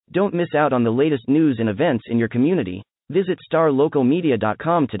Don't miss out on the latest news and events in your community. Visit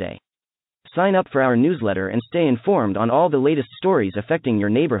starlocalmedia.com today. Sign up for our newsletter and stay informed on all the latest stories affecting your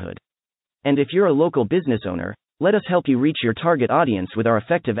neighborhood. And if you're a local business owner, let us help you reach your target audience with our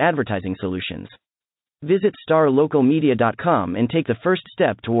effective advertising solutions. Visit starlocalmedia.com and take the first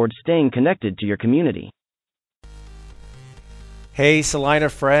step towards staying connected to your community. Hey, Salina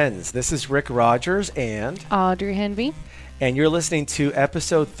friends, this is Rick Rogers and Audrey Henvey. And you're listening to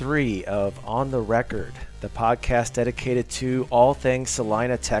episode 3 of On the Record, the podcast dedicated to all things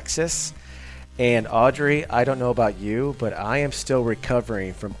Salina, Texas. And Audrey, I don't know about you, but I am still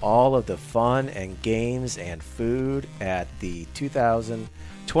recovering from all of the fun and games and food at the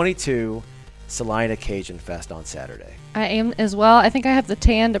 2022 Salina Cajun Fest on Saturday. I am as well. I think I have the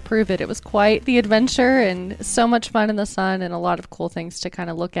tan to prove it. It was quite the adventure and so much fun in the sun and a lot of cool things to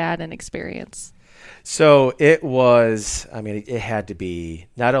kind of look at and experience. So it was, it had to be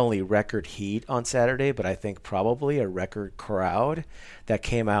not only record heat on Saturday, but I think probably a record crowd that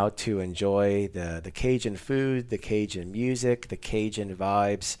came out to enjoy the Cajun food, the Cajun music, the Cajun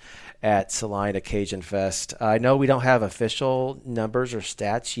vibes at Salina Cajun Fest. I know we don't have official numbers or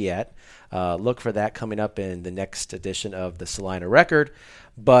stats yet. Look for that coming up in the next edition of the Salina Record.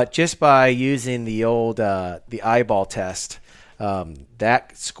 But just by using the old the eyeball test,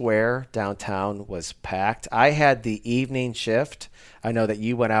 that square downtown was packed. I had the evening shift. I know that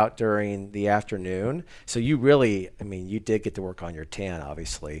you went out during the afternoon. So you really, you did get to work on your tan,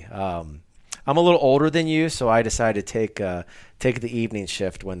 obviously. I'm a little older than you, so I decided to take the evening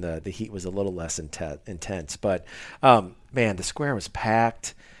shift when the heat was a little less intense. But, man, the square was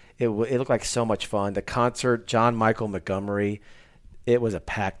packed. It looked like so much fun. The concert, John Michael Montgomery, it was a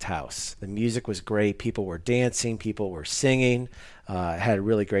packed house. The music was great. People were dancing. People were singing. I had a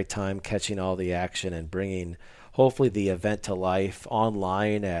really great time catching all the action and bringing, hopefully, the event to life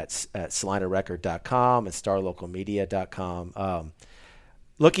online at salinarecord.com and starlocalmedia.com.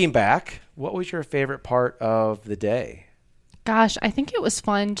 Looking back, what was your favorite part of the day? Gosh, I think it was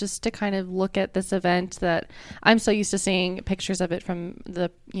fun just to kind of look at this event that I'm so used to seeing pictures of it from the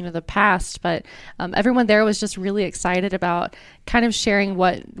past, but everyone there was just really excited about kind of sharing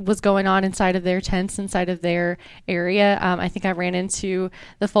what was going on inside of their tents, inside of their area. I think I ran into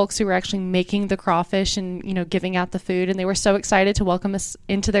the folks who were actually making the crawfish and, giving out the food, and they were so excited to welcome us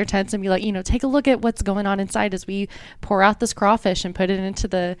into their tents and be like, take a look at what's going on inside as we pour out this crawfish and put it into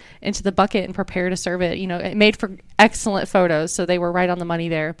the bucket and prepare to serve it. It made for excellent photos. So they were right on the money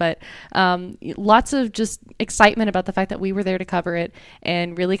there, but lots of just excitement about the fact that we were there to cover it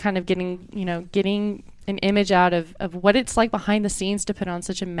and really kind of getting an image out of what it's like behind the scenes to put on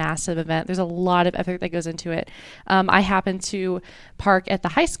such a massive event. There's a lot of effort that goes into it. I happened to park at the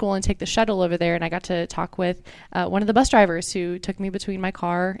high school and take the shuttle over there, and I got to talk with one of the bus drivers who took me between my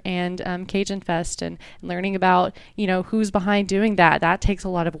car and Cajun Fest and learning about, who's behind doing that. That takes a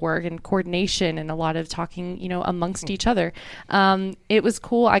lot of work and coordination and a lot of talking, amongst each other. It was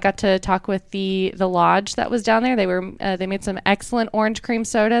cool. I got to talk with the lodge that was down there. They made some excellent orange cream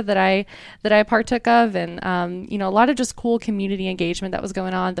soda that I partook of. And, a lot of just cool community engagement that was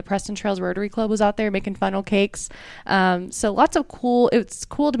going on. The Preston Trails Rotary Club was out there making funnel cakes. So lots of it's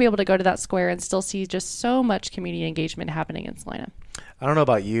cool to be able to go to that square and still see just so much community engagement happening in Salina. I don't know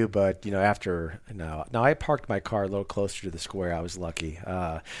about you, but, now I parked my car a little closer to the square. I was lucky.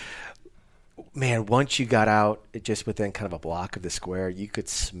 Man, once you got out just within kind of a block of the square, you could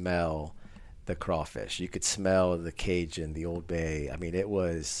smell the crawfish. You could smell the Cajun, the Old Bay. It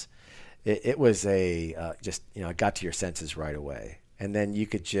was... It was it got to your senses right away. And then you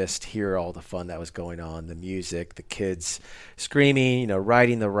could just hear all the fun that was going on, the music, the kids screaming,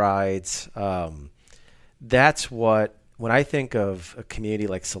 riding the rides. That's when I think of a community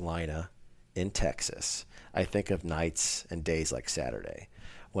like Salina in Texas, I think of nights and days like Saturday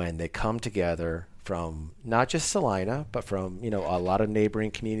when they come together from not just Salina, but from, a lot of neighboring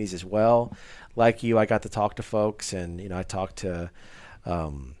communities as well. Like you, I got to talk to folks and, I talked to,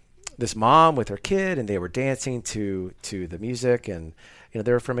 this mom with her kid, and they were dancing to the music, and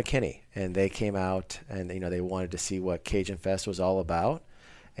they were from McKinney, and they came out, and they wanted to see what Cajun Fest was all about,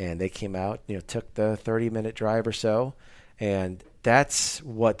 and they came out, took the 30-minute drive or so, and that's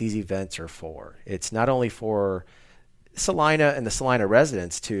what these events are for. It's not only for Salina and the Salina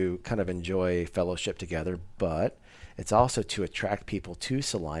residents to kind of enjoy fellowship together, but it's also to attract people to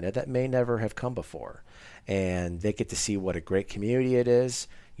Salina that may never have come before, and they get to see what a great community it is.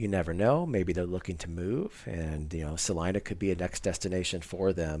 You never know. Maybe they're looking to move, and Salina could be a next destination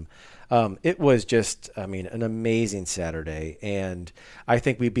for them. It was just, an amazing Saturday, and I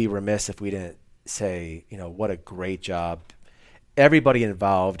think we'd be remiss if we didn't say, what a great job everybody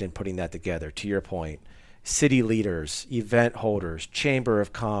involved in putting that together, to your point, city leaders, event holders, Chamber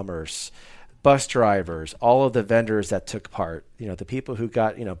of Commerce, bus drivers, all of the vendors that took part, the people who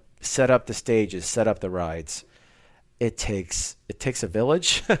got, set up the stages, set up the rides. It takes a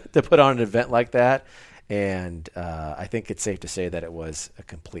village to put on an event like that. And I think it's safe to say that it was a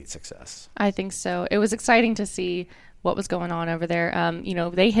complete success. I think so. It was exciting to see what was going on over there.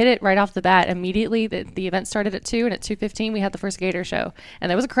 They hit it right off the bat immediately. The event started at 2, and at 2:15 we had the first Gator show, and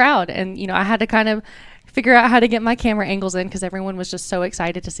there was a crowd. And I had to kind of figure out how to get my camera angles in because everyone was just so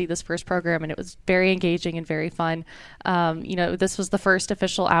excited to see this first program, and it was very engaging and very fun. This was the first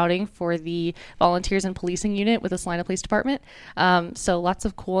official outing for the Volunteers and Policing Unit with the Salina Police Department. So lots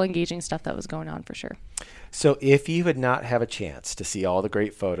of cool, engaging stuff that was going on for sure. So if you would not have a chance to see all the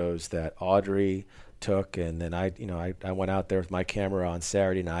great photos that Audrey took, and then I went out there with my camera on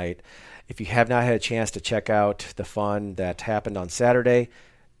Saturday night. If you have not had a chance to check out the fun that happened on Saturday,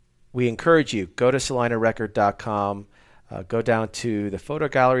 we encourage you, go to salinarecord.com, go down to the photo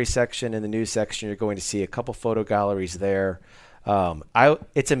gallery section. In the news section, you're going to see a couple photo galleries there.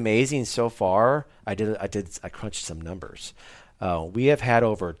 It's amazing so far. I crunched some numbers. We have had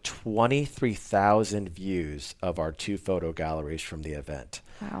over 23,000 views of our 2 photo galleries from the event.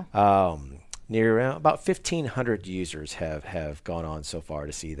 Wow. Near around about 1,500 users have gone on so far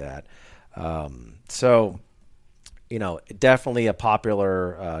to see that. Definitely a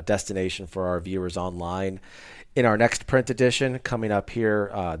popular destination for our viewers online. In our next print edition coming up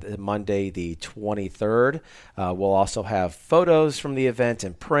here Monday the 23rd, we'll also have photos from the event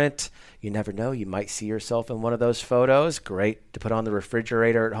in print. You never know, you might see yourself in one of those photos. Great to put on the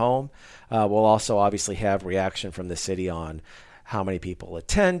refrigerator at home. We'll also obviously have reaction from the city on how many people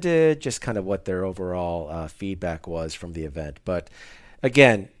attended, just kind of what their overall feedback was from the event. But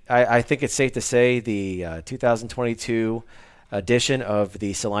again, I think it's safe to say the 2022 edition of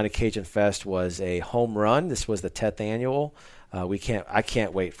the Salina Cajun Fest was a home run. This was the 10th annual. I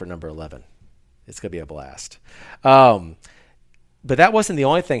can't wait for number 11. It's going to be a blast. But that wasn't the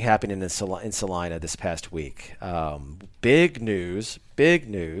only thing happening in Salina this past week. Big news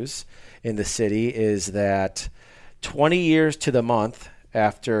in the city is that 20 years to the month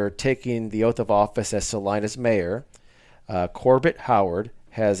after taking the oath of office as Salina's mayor, Corbett Howard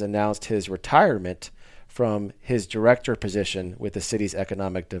has announced his retirement from his director position with the city's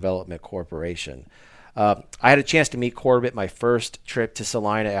Economic Development Corporation. I had a chance to meet Corbett my first trip to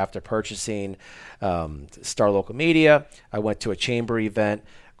Salina after purchasing Star Local Media. I went to a chamber event.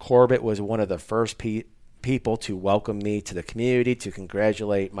 Corbett was one of the first people to welcome me to the community, to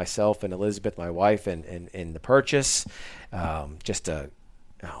congratulate myself and Elizabeth, my wife, in the purchase. Just a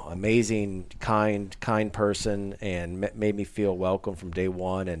amazing, kind person, and made me feel welcome from day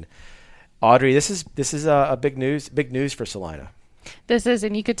one. And Audrey, this is a big news for Salina. This is,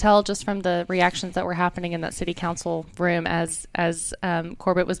 and you could tell just from the reactions that were happening in that city council room as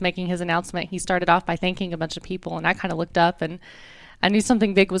Corbett was making his announcement. He started off by thanking a bunch of people, and I kind of looked up and I knew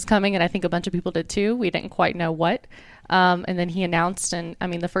something big was coming, and I think a bunch of people did too. We didn't quite know what. And then he announced, and I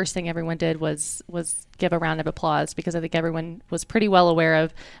mean, the first thing everyone did was give a round of applause, because I think everyone was pretty well aware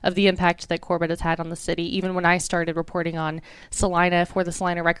of the impact that Corbett has had on the city. Even when I started reporting on Salina for the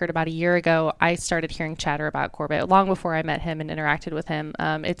Salina Record about a year ago, I started hearing chatter about Corbett long before I met him and interacted with him.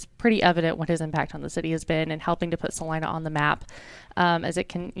 It's pretty evident what his impact on the city has been, and helping to put Salina on the map as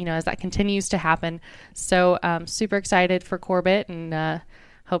that continues to happen. So super excited for Corbett, and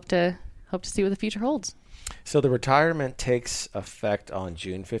hope to see what the future holds. So the retirement takes effect on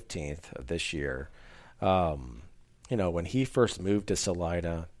June 15th of this year. When he first moved to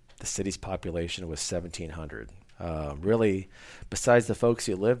Salina, the city's population was 1,700. Really, besides the folks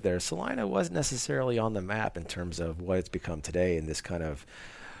who lived there, Salina wasn't necessarily on the map in terms of what it's become today in this kind of,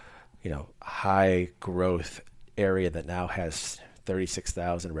 high growth area that now has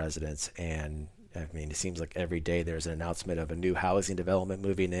 36,000 residents. And I mean, it seems like every day there's an announcement of a new housing development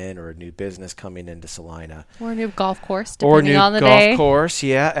moving in, or a new business coming into Salina. Or a new golf course, depending on the day. Or a new golf course,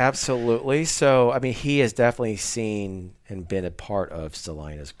 yeah, absolutely. So, I mean, he has definitely seen and been a part of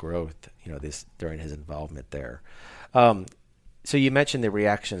Salina's growth, during his involvement there. So you mentioned the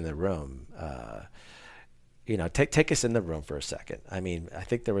reaction in the room. Take us in the room for a second. I mean, I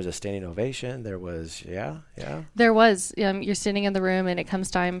think there was a standing ovation. There was, yeah. There was. You're sitting in the room, and it comes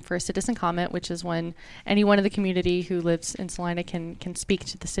time for a citizen comment, which is when anyone in the community who lives in Salina can speak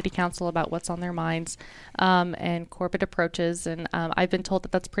to the city council about what's on their minds. And Corbett approaches, and I've been told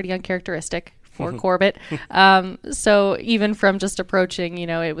that that's pretty uncharacteristic for Corbett. So even from just approaching,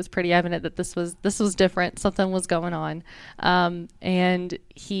 it was pretty evident that this was different. Something was going on. And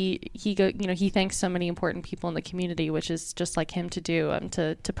he thanks so many important people people in the community, which is just like him to do,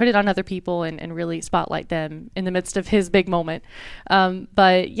 to put it on other people and really spotlight them in the midst of his big moment.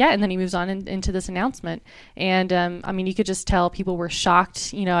 But yeah, and then he moves on into this announcement. And I mean, you could just tell people were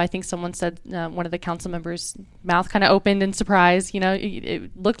shocked. You know, I think someone said one of the council members' mouth kind of opened in surprise. You know,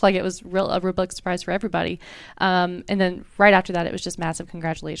 it looked like it was a real big surprise for everybody. And then right after that, it was just massive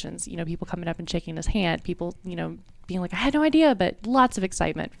congratulations. You know, people coming up and shaking his hand, people, you know, being like, I had no idea, but lots of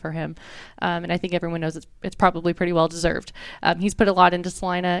excitement for him. And I think everyone knows it's probably pretty well deserved. He's put a lot into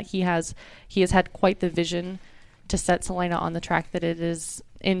Salina. He has had quite the vision to set Salina on the track that it is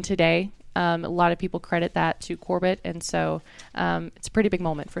in today. A lot of people credit that to Corbett. And so it's a pretty big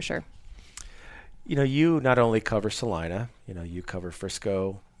moment for sure. You know, you not only cover Salina, you know, you cover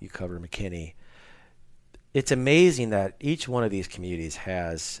Frisco, you cover McKinney. It's amazing that each one of these communities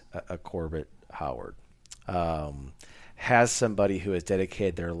has a Corbett Howard. Has somebody who has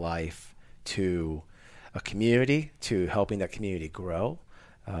dedicated their life to a community, to helping that community grow.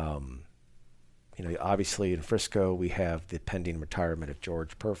 You know, obviously in Frisco, we have the pending retirement of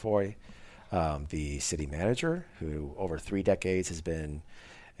George Purfoy, the city manager, who over 3 decades has been,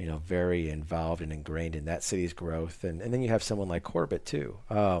 you know, very involved and ingrained in that city's growth. And then you have someone like Corbett too.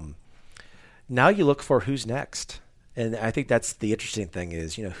 Now you look for who's next. And I think that's the interesting thing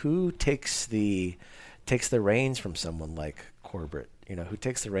is, you know, who takes the reins from someone like Corbett, you know, who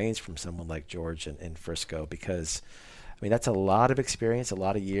takes the reins from someone like George in Frisco, because, I mean, that's a lot of experience, a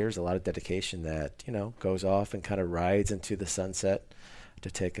lot of years, a lot of dedication that, you know, goes off and kind of rides into the sunset,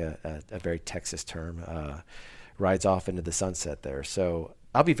 to take a very Texas term, rides off into the sunset there. So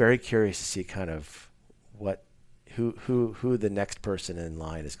I'll be very curious to see kind of who the next person in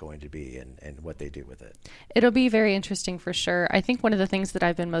line is going to be and what they do with it. It'll be very interesting for sure. I think one of the things that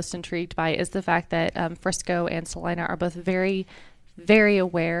I've been most intrigued by is the fact that Frisco and Salina are both very, very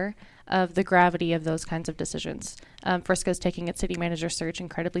aware of the gravity of those kinds of decisions. Frisco's taking its city manager search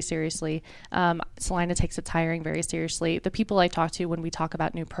incredibly seriously. Salina takes its hiring very seriously. The people I talk to when we talk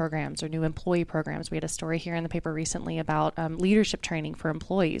about new programs or new employee programs, we had a story here in the paper recently about leadership training for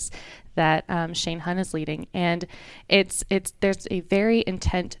employees that Shane Hunn is leading. And there's a very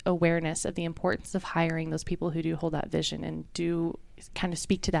intent awareness of the importance of hiring those people who do hold that vision and do kind of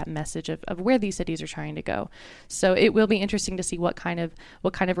speak to that message of where these cities are trying to go. So it will be interesting to see what kind of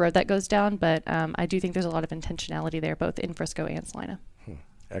road that goes down. But I do think there's a lot of intentionality there, both in Frisco and Salina.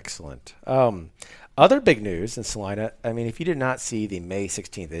 Excellent. Other big news in Salina. I mean, if you did not see the May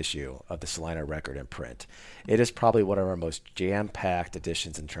 16th issue of the Salina Record in print, it is probably one of our most jam-packed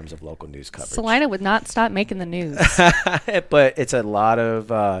editions in terms of local news coverage. Salina would not stop making the news. But it's a lot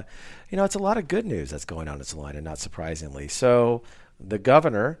of, it's a lot of good news that's going on in Salina, not surprisingly. So the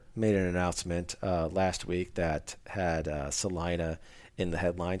governor made an announcement last week that had Salina in the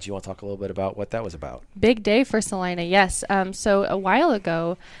headlines. You want to talk a little bit about what that was about? Big day for Salina, yes. So a while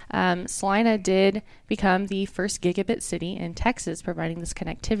ago, Salina did become the first gigabit city in Texas, providing this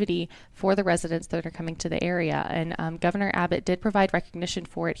connectivity for the residents that are coming to the area. And Governor Abbott did provide recognition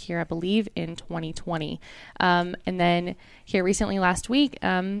for it here, I believe, in 2020. And then here recently last week,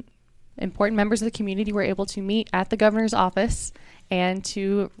 important members of the community were able to meet at the governor's office and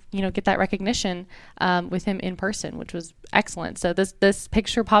to, get that recognition with him in person, which was excellent. So this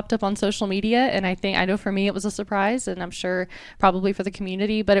picture popped up on social media, and I know for me it was a surprise, and I'm sure probably for the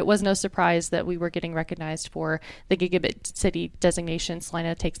community, but it was no surprise that we were getting recognized for the gigabit city designation.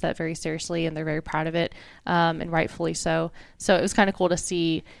 Salina takes that very seriously, and they're very proud of it, and rightfully so. So it was kind of cool to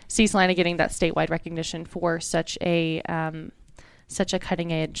see Salina getting that statewide recognition for such a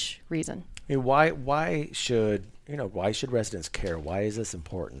cutting edge reason. I mean, why should residents care? Why is this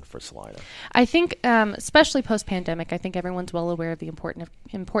important for Salina? I think, especially post-pandemic, I think everyone's well aware of the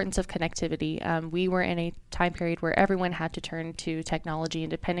importance of connectivity. We were in a time period where everyone had to turn to technology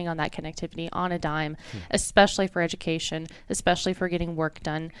and depending on that connectivity on a dime, especially for education, especially for getting work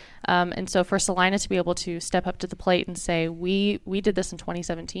done. And so for Salina to be able to step up to the plate and say, we did this in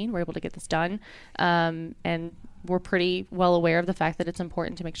 2017, we're able to get this done, and we're pretty well aware of the fact that it's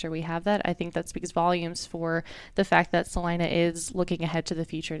important to make sure we have that. I think that speaks volumes for the fact that Salina is looking ahead to the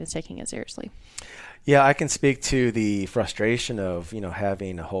future and is taking it seriously. Yeah, I can speak to the frustration of,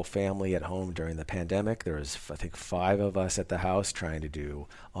 having a whole family at home during the pandemic. There was, I think, 5 of us at the house trying to do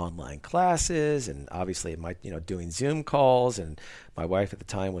online classes and obviously doing Zoom calls. And my wife at the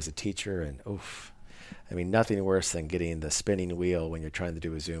time was a teacher, and nothing worse than getting the spinning wheel when you're trying to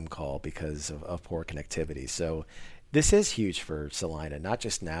do a Zoom call because of poor connectivity. So this is huge for Salina, not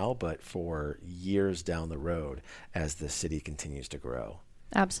just now, but for years down the road as the city continues to grow.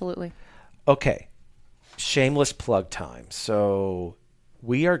 Absolutely. Okay. Shameless plug time. So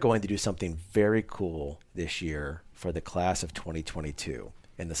we are going to do something very cool this year for the class of 2022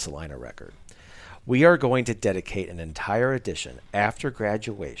 in the Celina Record. We are going to dedicate an entire edition after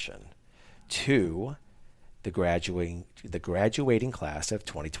graduation to the graduating class of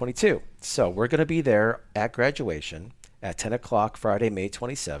 2022. So we're going to be there at graduation at 10 o'clock Friday, May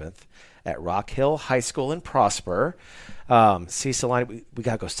 27th at Rock Hill High School in Prosper. See, Celina, we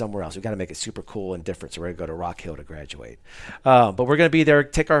got to go somewhere else. We got to make it super cool and different. So we're going to go to Rock Hill to graduate. But we're going to be there,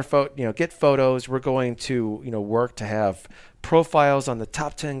 take our get photos. We're going to, work to have profiles on the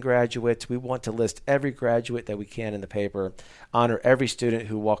top 10 graduates. We want to list every graduate that we can in the paper, honor every student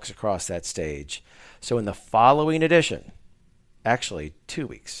who walks across that stage. So in the following edition, actually 2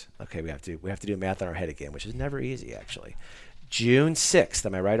 weeks. Okay, we have to do math in our head again, which is never easy, actually. June 6th.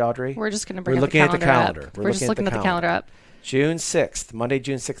 Am I right, Audrey? We're just going to bring up the calendar. We're looking at the calendar. We're just looking at the calendar up. June 6th, Monday,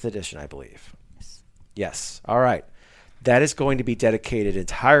 June 6th edition, I believe. Yes. All right. That is going to be dedicated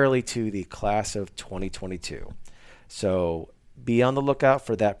entirely to the class of 2022. So be on the lookout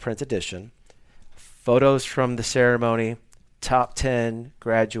for that print edition. Photos from the ceremony, top 10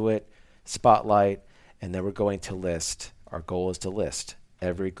 graduate, spotlight, and then we're going to list, our goal is to list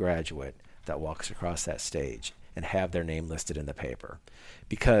every graduate that walks across that stage and have their name listed in the paper.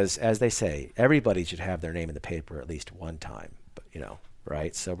 Because as they say, everybody should have their name in the paper at least one time, but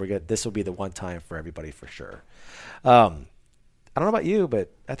right? So this will be the one time for everybody for sure. I don't know about you,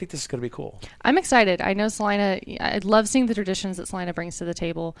 but I think this is going to be cool. I'm excited. I know Celina, I love seeing the traditions that Celina brings to the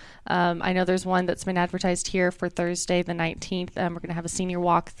table. I know there's one that's been advertised here for Thursday, the 19th. We're going to have a senior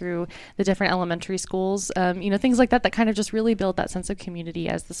walk through the different elementary schools. Things like that kind of just really build that sense of community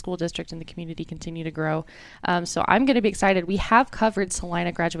as the school district and the community continue to grow. So I'm going to be excited. We have covered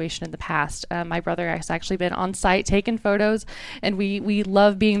Celina graduation in the past. My brother has actually been on site taking photos, and we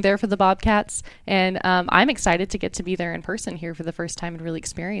love being there for the Bobcats. And I'm excited to get to be there in person here for the first time and really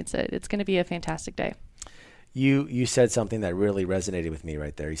experience it. It's going to be a fantastic day. You said something that really resonated with me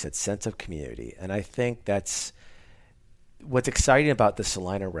right there. You said sense of community. And I think that's what's exciting about the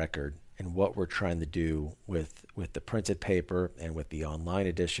Celina Record and what we're trying to do with the printed paper and with the online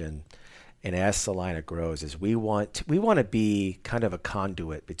edition. And as Celina grows, is we want to be kind of a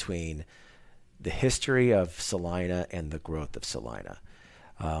conduit between the history of Celina and the growth of Celina.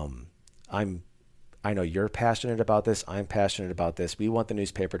 I know you're passionate about this. I'm passionate about this. We want the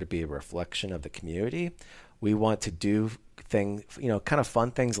newspaper to be a reflection of the community. We want to do things, kind of fun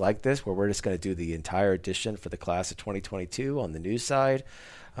things like this, where we're just going to do the entire edition for the class of 2022 on the news side.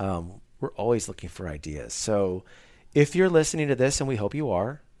 We're always looking for ideas. So if you're listening to this, and we hope you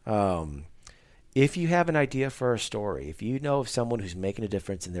are, if you have an idea for a story, if you know of someone who's making a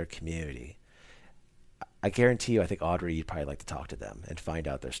difference in their community, I guarantee you, I think, Audrey, you'd probably like to talk to them and find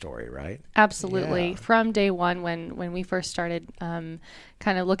out their story, right? Absolutely. Yeah. From day one, when we first started kind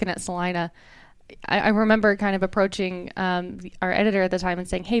of looking at Celina, I remember kind of approaching our editor at the time and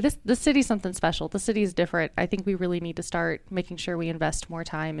saying, hey, this city's something special. The city is different. I think we really need to start making sure we invest more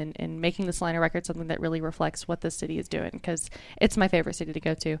time in making the Celina Record something that really reflects what this city is doing, because it's my favorite city to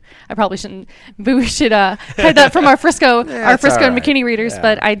go to. I probably shouldn't, but we should hide that from our Frisco and McKinney readers,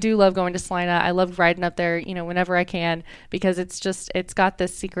 but I do love going to Celina. I love riding up there, whenever I can, because it's got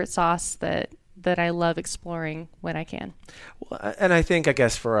this secret sauce that I love exploring when I can. Well, and I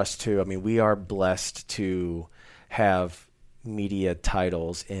guess for us too, we are blessed to have media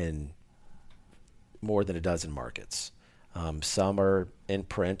titles in more than a dozen markets. Some are in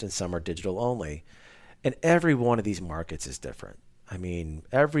print and some are digital only. And every one of these markets is different.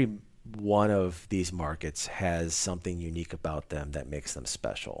 Every one of these markets has something unique about them that makes them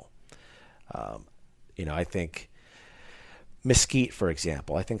special. I think Mesquite, for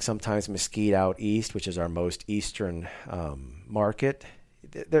example. I think sometimes Mesquite out east, which is our most eastern market,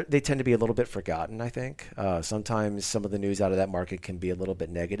 they tend to be a little bit forgotten, I think. Sometimes some of the news out of that market can be a little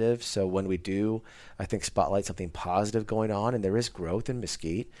bit negative. So when we do, I think, spotlight something positive going on, and there is growth in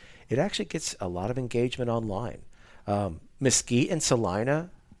Mesquite, it actually gets a lot of engagement online. Mesquite and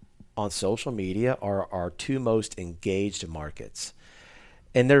Celina on social media are our two most engaged markets.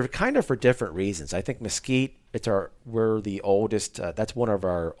 And they're kind of for different reasons. I think Mesquite, we're the oldest, that's one of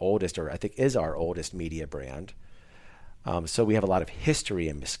our oldest, or I think is our oldest media brand. So we have a lot of history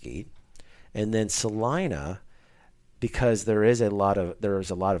in Mesquite. And then Celina, because there is a lot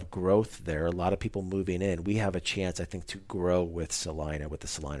of growth there, a lot of people moving in, we have a chance, I think, to grow with Celina, with the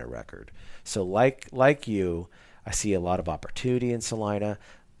Celina Record. So like you, I see a lot of opportunity in Celina.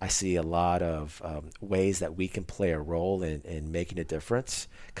 I see a lot of ways that we can play a role in making a difference.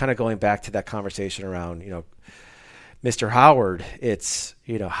 Kind of going back to that conversation around, Mr. Howard, it's,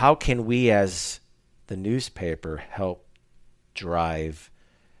 how can we as the newspaper help drive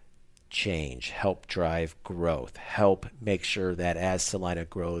change, help drive growth, help make sure that as Salina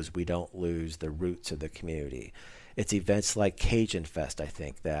grows, we don't lose the roots of the community. It's events like Cajun Fest, I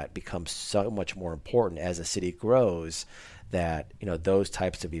think, that become so much more important as the city grows, that those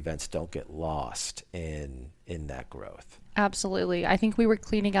types of events don't get lost in that growth. Absolutely. I think we were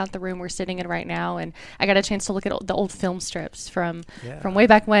cleaning out the room we're sitting in right now, and I got a chance to look at the old film strips from way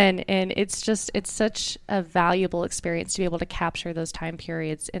back when, and it's such a valuable experience to be able to capture those time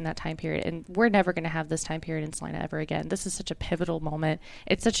periods in that time period. And we're never going to have this time period in Salina ever again. This is such a pivotal moment.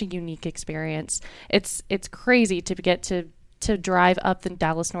 It's such a unique experience. It's crazy to get to drive up the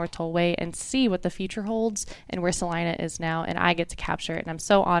Dallas North Tollway and see what the future holds and where Salina is now, and I get to capture it, and I'm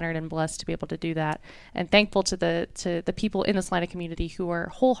so honored and blessed to be able to do that, and thankful to the people in the Salina community who are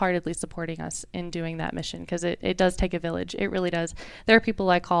wholeheartedly supporting us in doing that mission, because it does take a village. It really does. There are people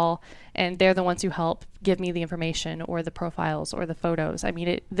I call, and they're the ones who help give me the information or the profiles or the photos. I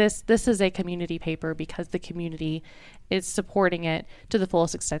mean, this is a community paper because the community is supporting it to the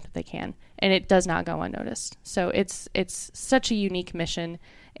fullest extent that they can, and it does not go unnoticed. So it's such a unique mission,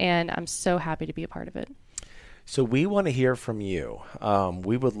 and I'm so happy to be a part of it. So we want to hear from you.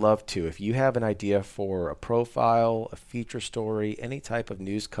 We would love to. If you have an idea for a profile, a feature story, any type of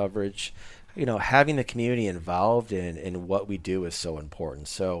news coverage, having the community involved in what we do is so important.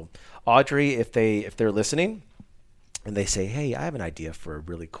 So Audrey, if they're listening and they say, hey, I have an idea for a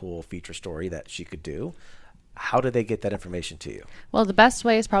really cool feature story that she could do, how do they get that information to you? Well, the best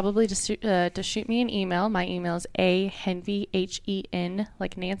way is probably to shoot me an email. My email is ahenvey, Hen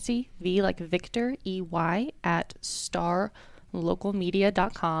like Nancy, V like Victor, EY at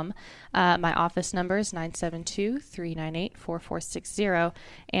starlocalmedia.com. My office number is 972-398-4460.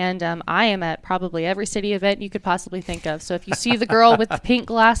 And I am at probably every city event you could possibly think of. So if you see the girl with the pink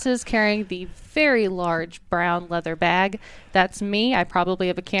glasses carrying the very large brown leather bag, that's me. I probably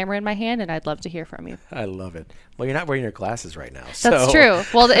have a camera in my hand, and I'd love to hear from you. I love it. Well, you're not wearing your glasses right now. That's true.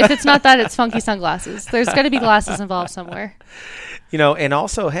 Well, if it's not that, it's funky sunglasses. There's going to be glasses involved somewhere. And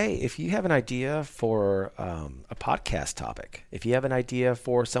also, hey, if you have an idea for a podcast topic, if you have an idea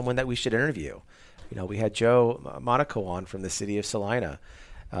for someone that we should interview, we had Joe Monaco on from the city of Salina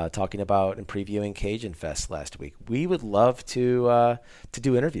talking about and previewing Cajun Fest last week. We would love to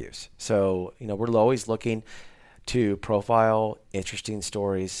do interviews. So, we're always looking to profile interesting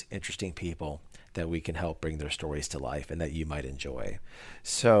stories, interesting people that we can help bring their stories to life and that you might enjoy.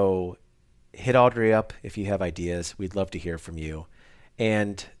 So hit Audrey up if you have ideas. We'd love to hear from you.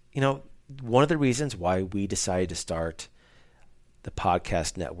 And, one of the reasons why we decided to start the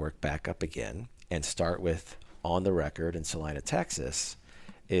podcast network back up again and start with On the Record in Salina, Texas,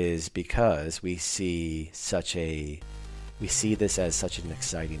 is because we see this as such an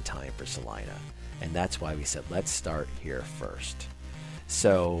exciting time for Salina. And that's why we said, let's start here first.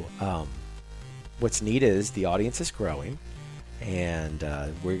 So what's neat is the audience is growing, and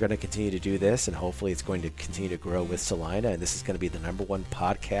we're going to continue to do this, and hopefully it's going to continue to grow with Salina, and this is going to be the number one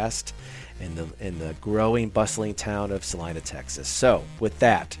podcast in the growing, bustling town of Salina, Texas. So with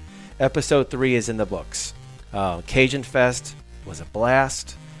that, episode 3 is in the books. Cajun Fest was a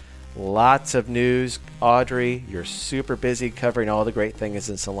blast. Lots of news. Audrey, you're super busy covering all the great things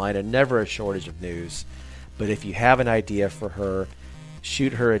in Salina. Never a shortage of news. But if you have an idea for her,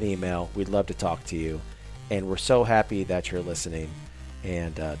 shoot her an email. We'd love to talk to you. And we're so happy that you're listening.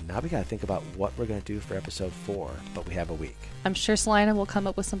 And now we got to think about what we're going to do for episode 4. But we have a week. I'm sure Salina will come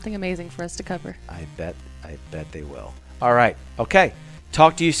up with something amazing for us to cover. I bet they will. All right. Okay.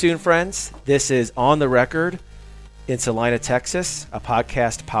 Talk to you soon, friends. This is On the Record in Salina, Texas, a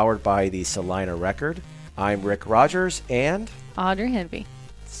podcast powered by the Salina Record. I'm Rick Rogers and Audrey Henvey.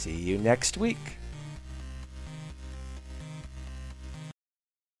 See you next week.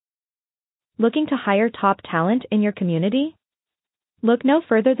 Looking to hire top talent in your community? Look no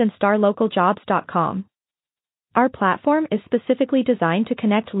further than starlocaljobs.com. Our platform is specifically designed to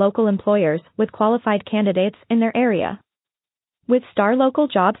connect local employers with qualified candidates in their area. With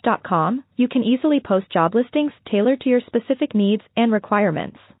starlocaljobs.com, you can easily post job listings tailored to your specific needs and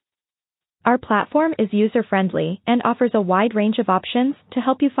requirements. Our platform is user-friendly and offers a wide range of options to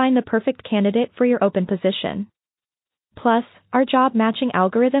help you find the perfect candidate for your open position. Plus, our job matching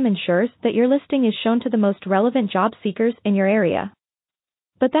algorithm ensures that your listing is shown to the most relevant job seekers in your area.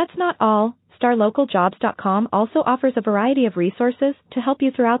 But that's not all. starlocaljobs.com also offers a variety of resources to help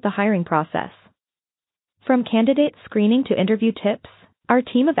you throughout the hiring process. From candidate screening to interview tips, our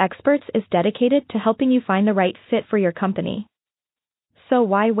team of experts is dedicated to helping you find the right fit for your company. So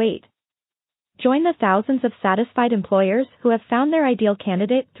why wait? Join the thousands of satisfied employers who have found their ideal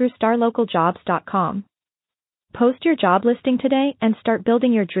candidate through starlocaljobs.com. Post your job listing today and start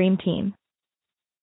building your dream team.